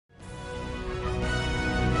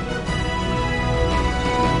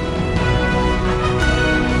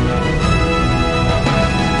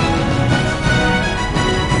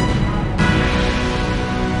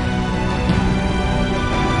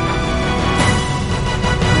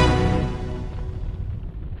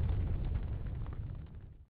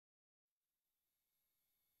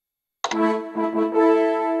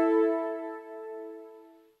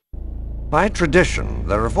By tradition,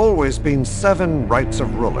 there have always been 7 rights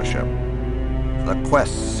of rulership. The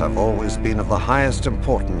quests have always been of the highest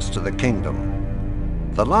importance to the kingdom.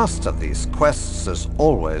 The last of these quests is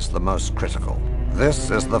always the most critical. This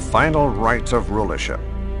is the final right of rulership.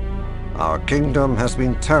 Our kingdom has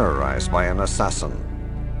been terrorized by an assassin.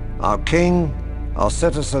 Our king, our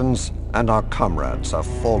citizens, and our comrades have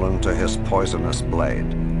fallen to his poisonous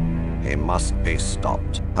blade. He must be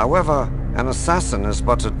stopped. However, an assassin is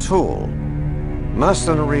but a tool.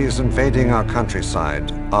 Mercenaries invading our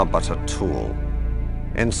countryside are but a tool.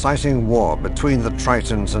 Inciting war between the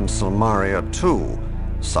Tritons and Silmaria too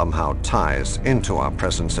somehow ties into our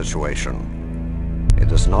present situation.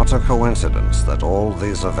 It is not a coincidence that all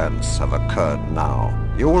these events have occurred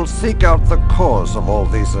now. You will seek out the cause of all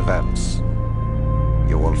these events.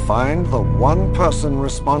 You will find the one person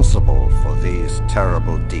responsible for these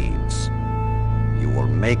terrible deeds. You will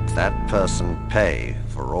make that person pay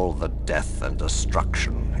for all the death and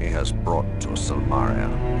destruction he has brought to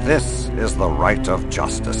Silmaria. This is the right of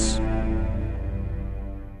justice.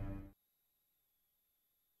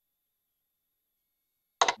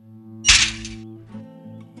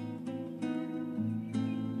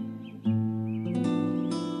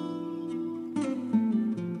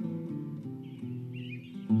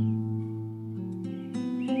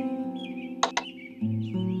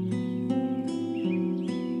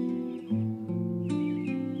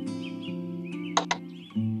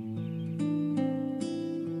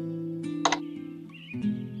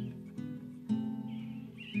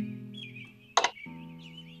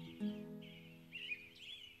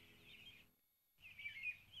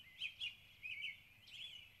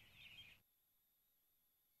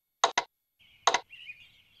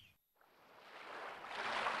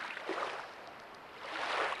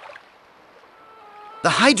 The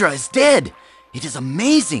Hydra is dead! It is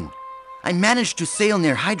amazing! I managed to sail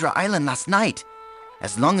near Hydra Island last night.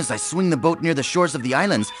 As long as I swing the boat near the shores of the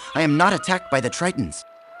islands, I am not attacked by the Tritons.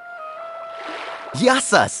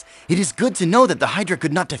 Yasas! It is good to know that the Hydra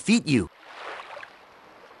could not defeat you.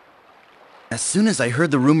 As soon as I heard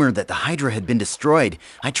the rumor that the Hydra had been destroyed,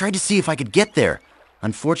 I tried to see if I could get there.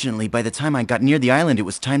 Unfortunately, by the time I got near the island, it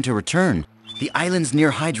was time to return. The islands near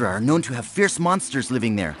Hydra are known to have fierce monsters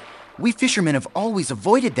living there. We fishermen have always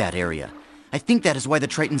avoided that area. I think that is why the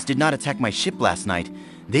Tritons did not attack my ship last night.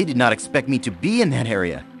 They did not expect me to be in that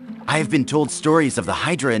area. I have been told stories of the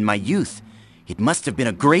Hydra in my youth. It must have been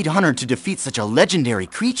a great honor to defeat such a legendary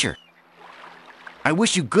creature. I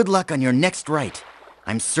wish you good luck on your next rite.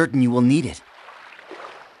 I'm certain you will need it.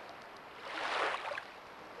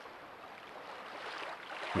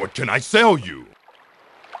 What can I sell you?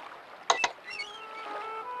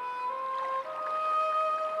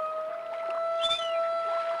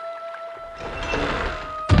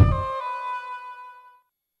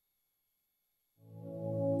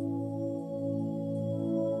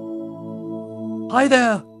 Hi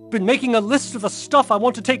there! Been making a list of the stuff I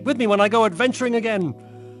want to take with me when I go adventuring again.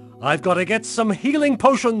 I've got to get some healing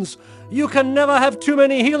potions. You can never have too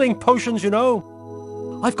many healing potions, you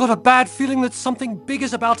know. I've got a bad feeling that something big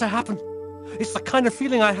is about to happen. It's the kind of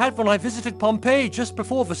feeling I had when I visited Pompeii just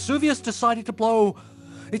before Vesuvius decided to blow.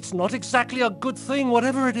 It's not exactly a good thing,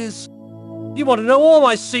 whatever it is. You want to know all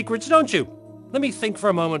my secrets, don't you? Let me think for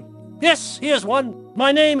a moment. Yes, here's one.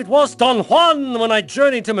 My name, it was Don Juan when I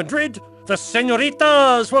journeyed to Madrid. The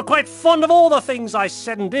senoritas were quite fond of all the things I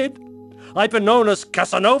said and did. I've been known as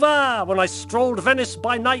Casanova when I strolled Venice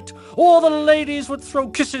by night. All the ladies would throw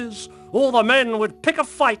kisses. All the men would pick a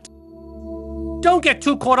fight. Don't get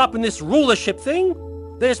too caught up in this rulership thing.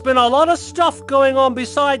 There's been a lot of stuff going on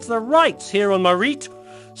besides the rites here on Marite.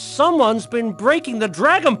 Someone's been breaking the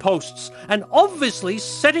dragon posts and obviously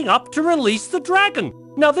setting up to release the dragon.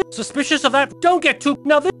 Now this suspicious of that. Don't get too.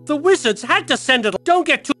 Now the wizards had to send it. Don't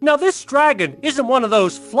get too. Now this dragon isn't one of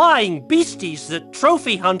those flying beasties that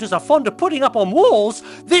trophy hunters are fond of putting up on walls.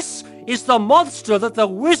 This is the monster that the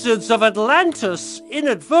wizards of Atlantis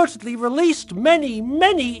inadvertently released many,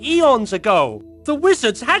 many eons ago. The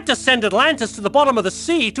wizards had to send Atlantis to the bottom of the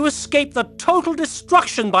sea to escape the total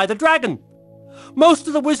destruction by the dragon. Most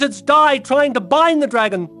of the wizards died trying to bind the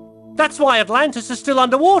dragon. That's why Atlantis is still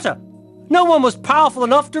underwater. No one was powerful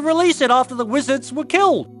enough to release it after the wizards were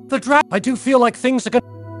killed. I do feel like things are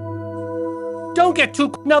gonna... Don't get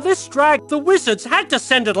too... Now the wizards had to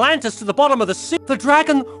send Atlantis to the bottom of the sea. The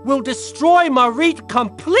dragon will destroy Marite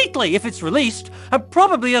completely if it's released, and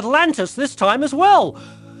probably Atlantis this time as well.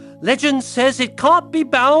 Legend says it can't be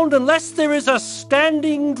bound unless there is a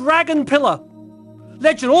standing dragon pillar.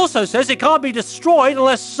 Legend also says it can't be destroyed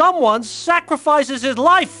unless someone sacrifices his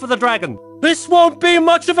life for the dragon. This won't be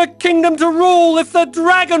much of a kingdom to rule if the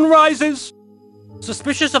dragon rises!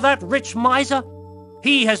 Suspicious of that rich miser?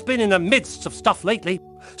 He has been in the midst of stuff lately.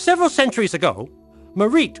 Several centuries ago,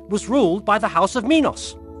 Merit was ruled by the House of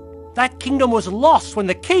Minos. That kingdom was lost when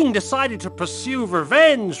the king decided to pursue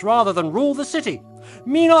revenge rather than rule the city.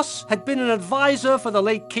 Minos had been an advisor for the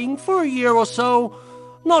late king for a year or so.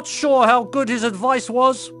 Not sure how good his advice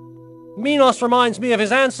was. Minos reminds me of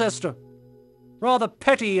his ancestor. Rather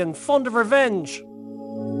petty and fond of revenge.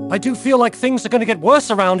 I do feel like things are going to get worse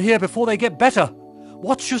around here before they get better.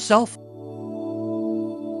 Watch yourself.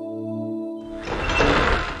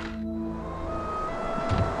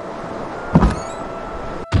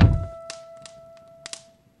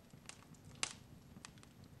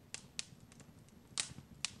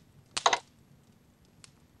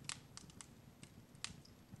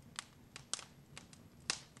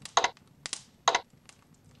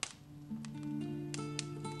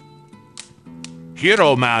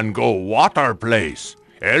 Hero man go water place.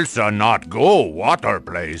 Elsa not go water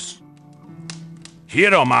place.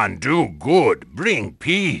 Hero man do good, bring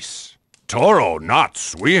peace. Toro not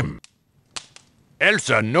swim.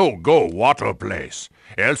 Elsa no go water place.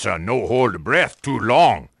 Elsa no hold breath too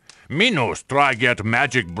long. Minos try get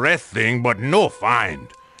magic breath thing but no find.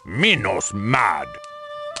 Minos mad.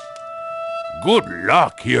 Good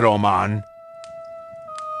luck, hero man.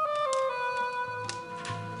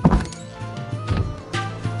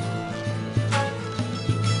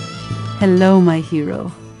 Hello, my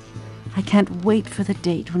hero. I can't wait for the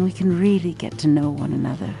date when we can really get to know one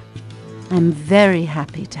another. I'm very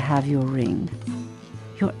happy to have your ring.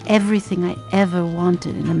 You're everything I ever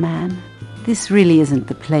wanted in a man. This really isn't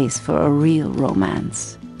the place for a real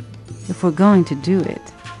romance. If we're going to do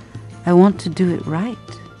it, I want to do it right.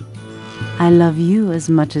 I love you as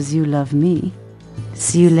much as you love me.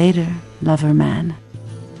 See you later, lover man.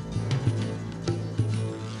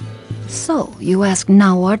 So, you ask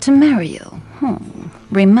Nawar to marry you?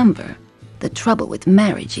 Remember, the trouble with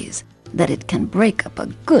marriage is that it can break up a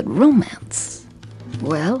good romance.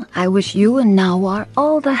 Well, I wish you and Nawar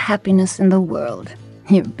all the happiness in the world.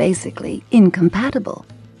 You're basically incompatible.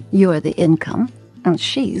 You're the income, and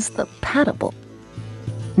she's the patable.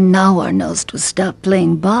 Nawar knows to stop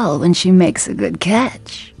playing ball when she makes a good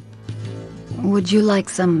catch. Would you like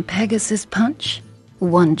some Pegasus punch?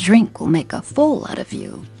 One drink will make a fool out of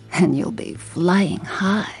you, and you'll be flying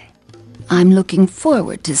high. I'm looking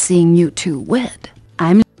forward to seeing you two wed.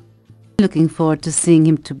 I'm looking forward to seeing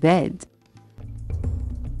him to bed.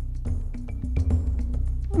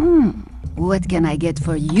 What can I get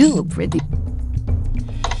for you, pretty?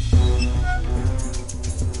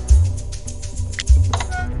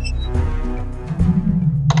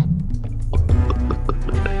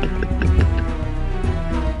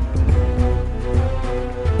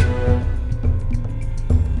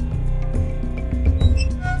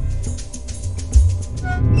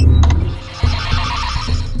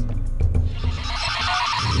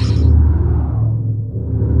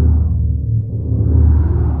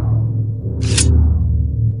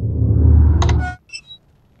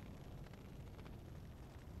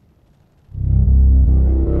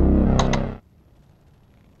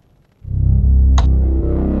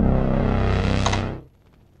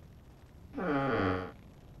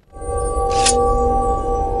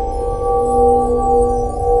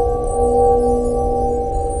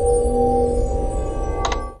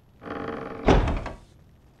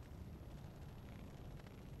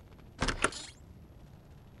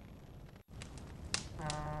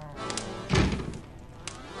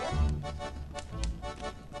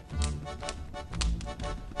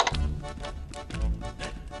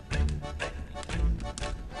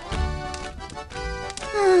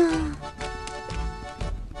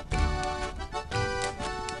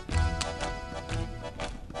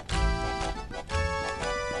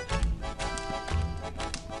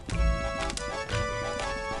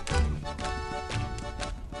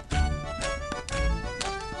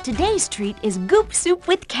 Today's treat is goop soup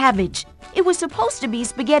with cabbage. It was supposed to be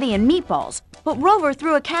spaghetti and meatballs, but Rover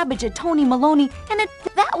threw a cabbage at Tony Maloney, and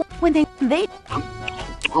that when they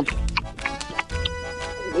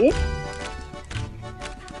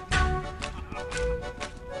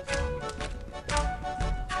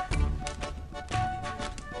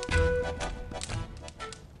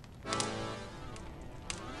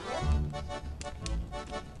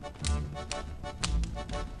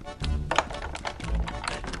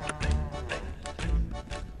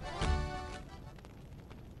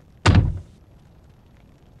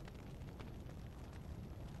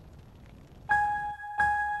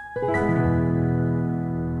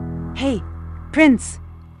Hey, Prince,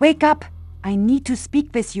 wake up. I need to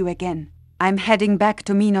speak with you again. I'm heading back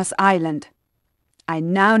to Minos Island. I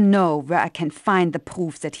now know where I can find the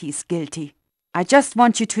proof that he's guilty. I just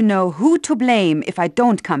want you to know who to blame if I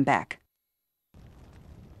don't come back.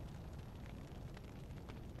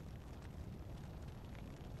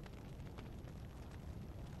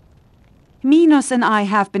 Minos and I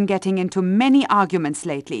have been getting into many arguments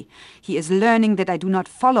lately. He is learning that I do not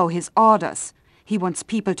follow his orders. He wants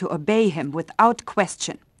people to obey him without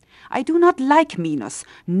question. I do not like Minos,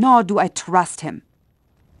 nor do I trust him.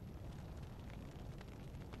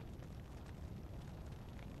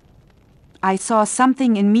 I saw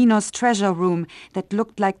something in Minos' treasure room that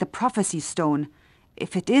looked like the prophecy stone.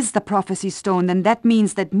 If it is the prophecy stone, then that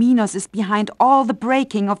means that Minos is behind all the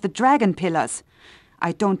breaking of the dragon pillars.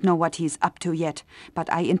 I don't know what he's up to yet,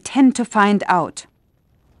 but I intend to find out.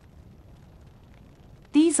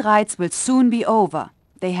 These rites will soon be over.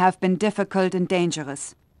 They have been difficult and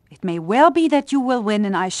dangerous. It may well be that you will win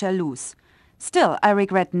and I shall lose. Still, I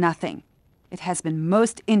regret nothing. It has been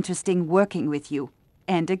most interesting working with you,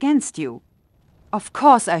 and against you. Of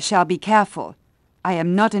course I shall be careful. I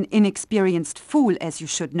am not an inexperienced fool, as you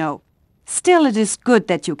should know. Still, it is good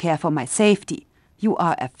that you care for my safety. You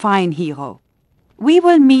are a fine hero. We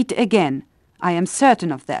will meet again. I am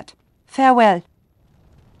certain of that. Farewell.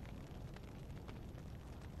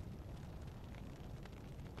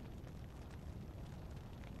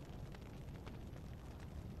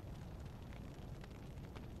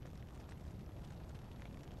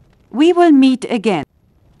 We will meet again.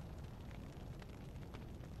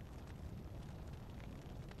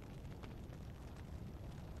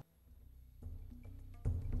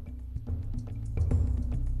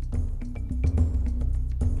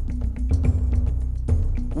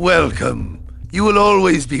 Welcome. You will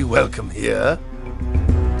always be welcome here.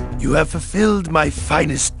 You have fulfilled my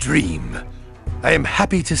finest dream. I am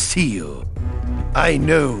happy to see you. I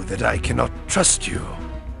know that I cannot trust you.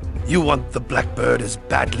 You want the Blackbird as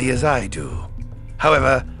badly as I do.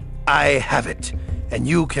 However, I have it, and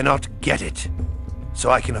you cannot get it. So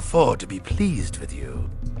I can afford to be pleased with you.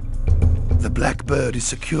 The Blackbird is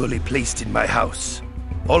securely placed in my house.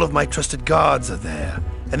 All of my trusted guards are there,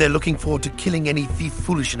 and they're looking forward to killing any thief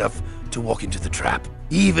foolish enough to walk into the trap.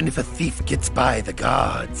 Even if a thief gets by the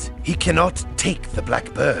guards, he cannot take the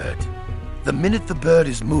Blackbird. The minute the bird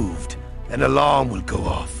is moved, an alarm will go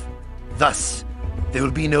off. Thus, there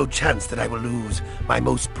will be no chance that I will lose my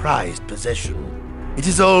most prized possession. It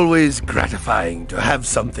is always gratifying to have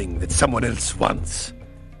something that someone else wants.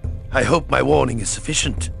 I hope my warning is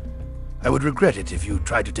sufficient. I would regret it if you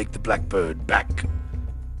try to take the Blackbird back.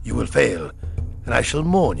 You will fail, and I shall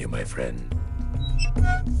mourn you, my friend.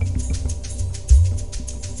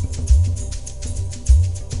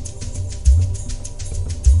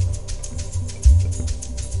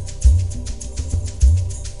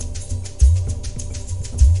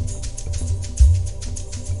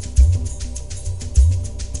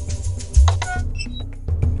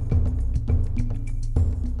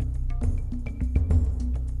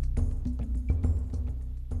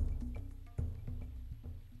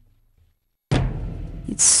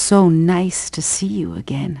 It's so nice to see you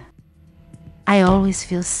again. I always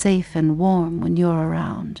feel safe and warm when you're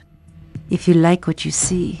around. If you like what you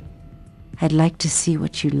see, I'd like to see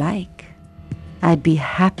what you like. I'd be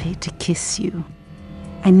happy to kiss you.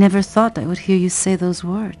 I never thought I would hear you say those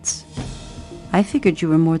words. I figured you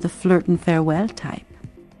were more the flirt and farewell type.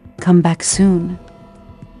 Come back soon,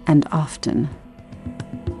 and often.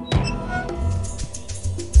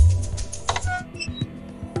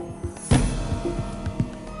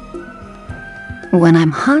 When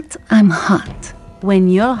I'm hot, I'm hot. When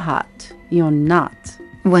you're hot, you're not.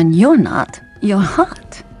 When you're not, you're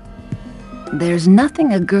hot. There's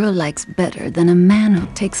nothing a girl likes better than a man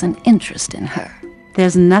who takes an interest in her.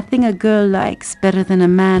 There's nothing a girl likes better than a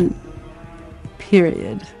man,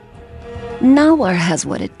 period. Nawar has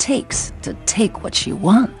what it takes to take what she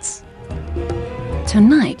wants.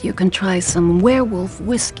 Tonight you can try some werewolf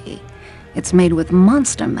whiskey. It's made with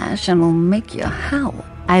monster mash and will make you howl.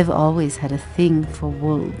 I've always had a thing for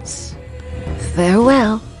wolves.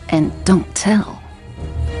 Farewell, and don't tell.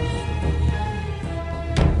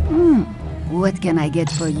 What can I get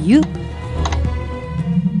for you?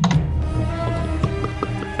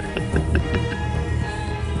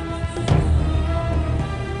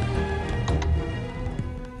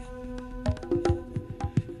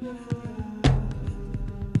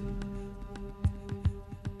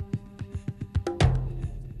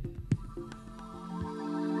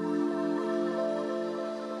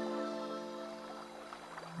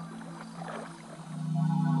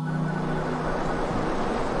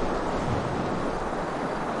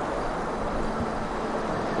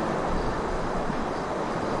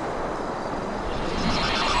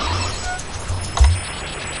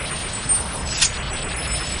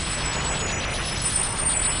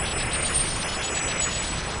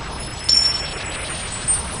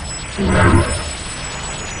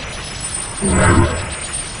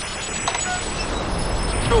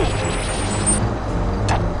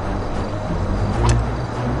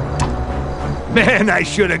 Man, I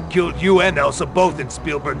should have killed you and Elsa both in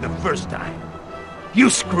Spielberg the first time. You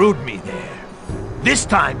screwed me there. This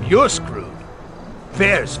time, you're screwed.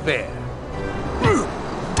 Fair's fair.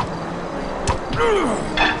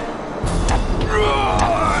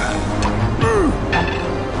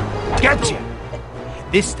 Gotcha!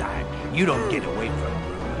 This time, you don't get away from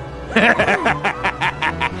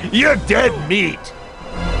it. You're dead meat!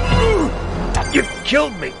 You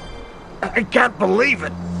killed me! I can't believe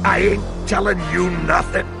it! I ain't telling you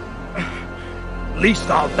nothing. Least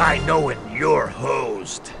I'll die knowing you're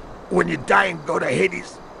hosed. When you die and go to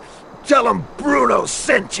Hades, tell him Bruno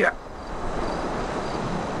sent you.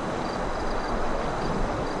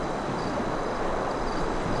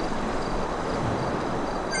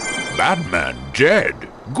 Batman dead.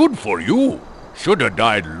 Good for you. Should have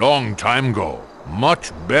died long time ago.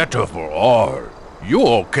 Much better for all. You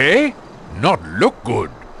okay? Not look good.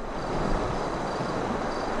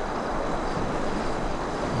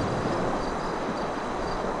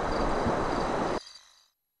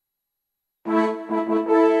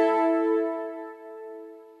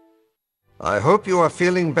 I hope you are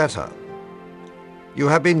feeling better. You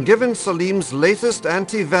have been given Selim's latest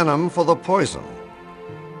anti-venom for the poison.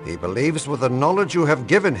 He believes with the knowledge you have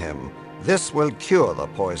given him, this will cure the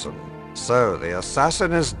poison. So the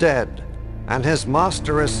assassin is dead, and his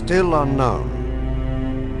master is still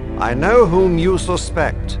unknown. I know whom you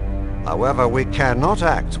suspect. However, we cannot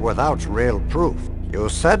act without real proof. You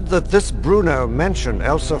said that this Bruno mentioned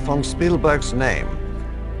Elsa von Spielberg's name,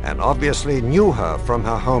 and obviously knew her from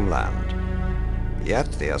her homeland.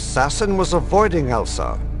 Yet the assassin was avoiding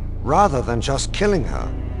Elsa, rather than just killing her,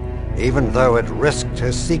 even though it risked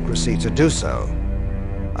his secrecy to do so.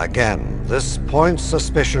 Again, this points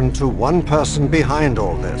suspicion to one person behind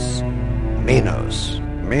all this, Minos.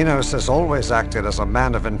 Minos has always acted as a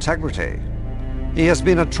man of integrity. He has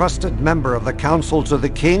been a trusted member of the council to the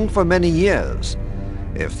king for many years.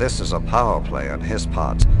 If this is a power play on his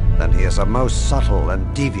part, then he is a most subtle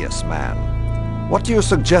and devious man. What do you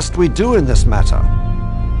suggest we do in this matter?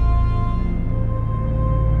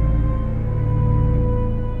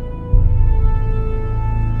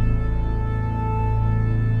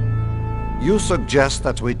 You suggest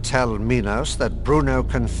that we tell Minos that Bruno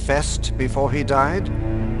confessed before he died?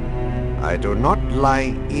 I do not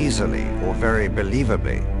lie easily or very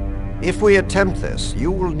believably. If we attempt this,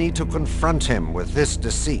 you will need to confront him with this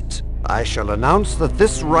deceit. I shall announce that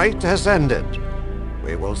this rite has ended.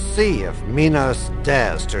 We will see if Minos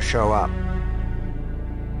dares to show up.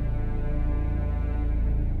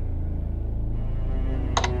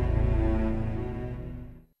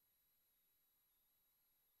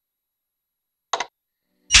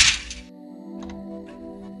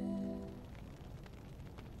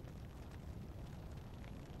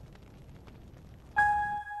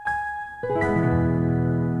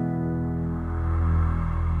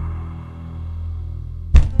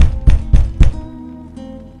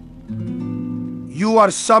 You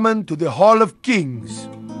are summoned to the Hall of Kings.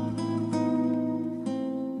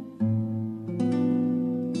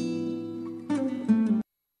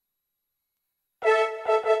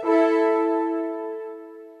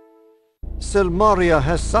 Silmaria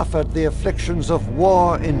has suffered the afflictions of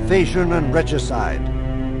war, invasion, and regicide.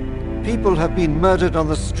 People have been murdered on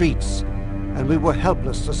the streets, and we were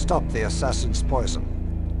helpless to stop the assassin's poison.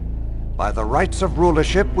 By the rights of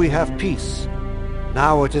rulership, we have peace.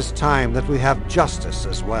 Now it is time that we have justice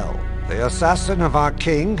as well. The assassin of our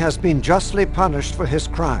king has been justly punished for his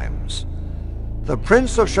crimes. The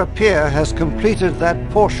Prince of Shapir has completed that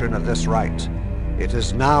portion of this rite. It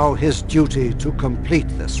is now his duty to complete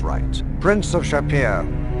this rite. Prince of Shapir,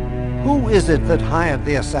 who is it that hired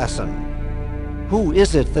the assassin? Who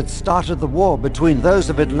is it that started the war between those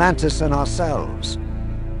of Atlantis and ourselves?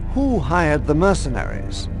 Who hired the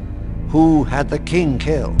mercenaries? Who had the king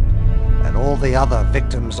killed? And all the other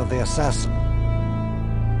victims of the assassin?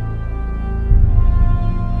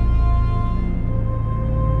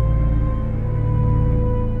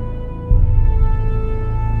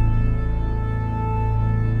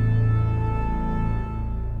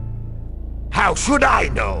 How should I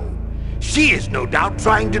know? She is no doubt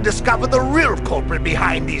trying to discover the real culprit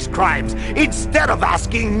behind these crimes, instead of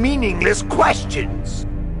asking meaningless questions.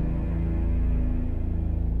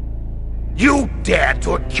 You dare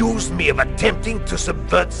to accuse me of attempting to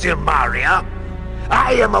subvert Silmaria?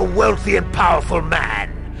 I am a wealthy and powerful man.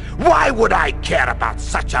 Why would I care about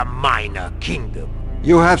such a minor kingdom?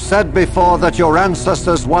 You have said before that your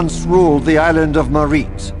ancestors once ruled the island of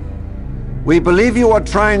Marit. We believe you are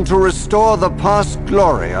trying to restore the past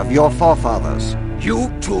glory of your forefathers.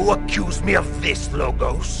 You two accuse me of this,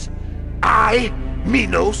 Logos. I,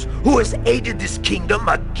 Minos, who has aided this kingdom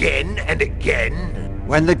again and again.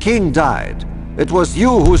 When the king died, it was you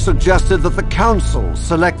who suggested that the council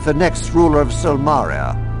select the next ruler of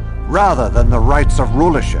Silmaria, rather than the rights of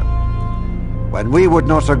rulership. When we would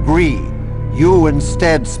not agree, you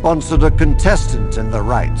instead sponsored a contestant in the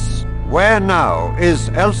rights. Where now is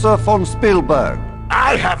Elsa von Spielberg?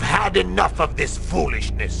 I have had enough of this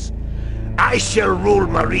foolishness. I shall rule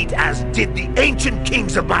Marite as did the ancient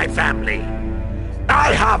kings of my family.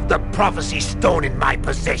 I have the prophecy stone in my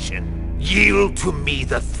possession. Yield to me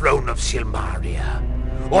the throne of Silmaria,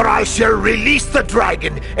 or I shall release the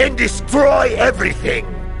dragon and destroy everything.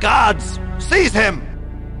 Guards, seize him!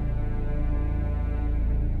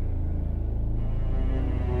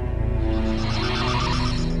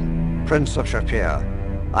 Prince of Shapir,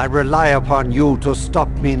 I rely upon you to stop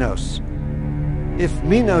Minos. If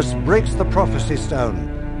Minos breaks the Prophecy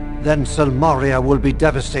Stone, then Silmaria will be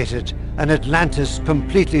devastated and Atlantis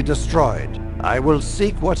completely destroyed. I will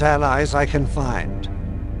seek what allies I can find,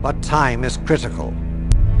 but time is critical.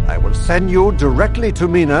 I will send you directly to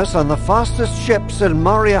Minos on the fastest ship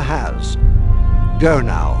Silmaria has. Go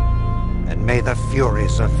now, and may the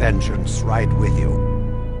Furies of Vengeance ride with you.